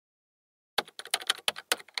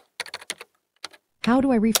How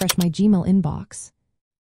do I refresh my Gmail inbox?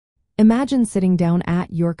 Imagine sitting down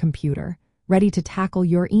at your computer, ready to tackle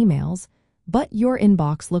your emails, but your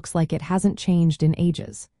inbox looks like it hasn't changed in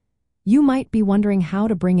ages. You might be wondering how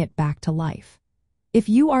to bring it back to life. If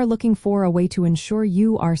you are looking for a way to ensure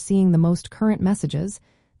you are seeing the most current messages,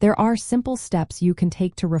 there are simple steps you can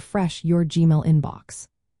take to refresh your Gmail inbox.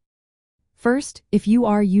 First, if you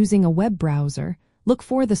are using a web browser, look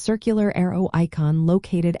for the circular arrow icon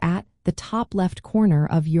located at the top left corner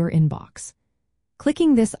of your inbox.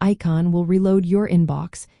 Clicking this icon will reload your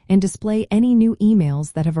inbox and display any new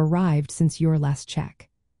emails that have arrived since your last check.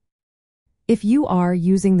 If you are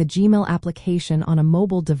using the Gmail application on a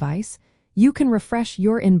mobile device, you can refresh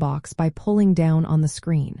your inbox by pulling down on the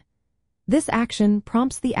screen. This action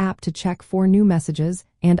prompts the app to check for new messages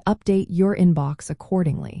and update your inbox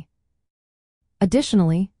accordingly.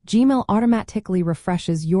 Additionally, Gmail automatically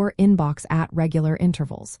refreshes your inbox at regular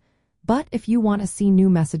intervals. But if you want to see new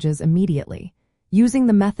messages immediately, using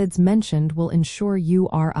the methods mentioned will ensure you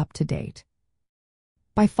are up to date.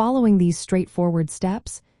 By following these straightforward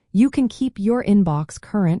steps, you can keep your inbox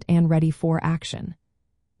current and ready for action.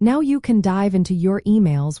 Now you can dive into your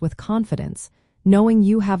emails with confidence, knowing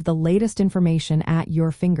you have the latest information at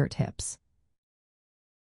your fingertips.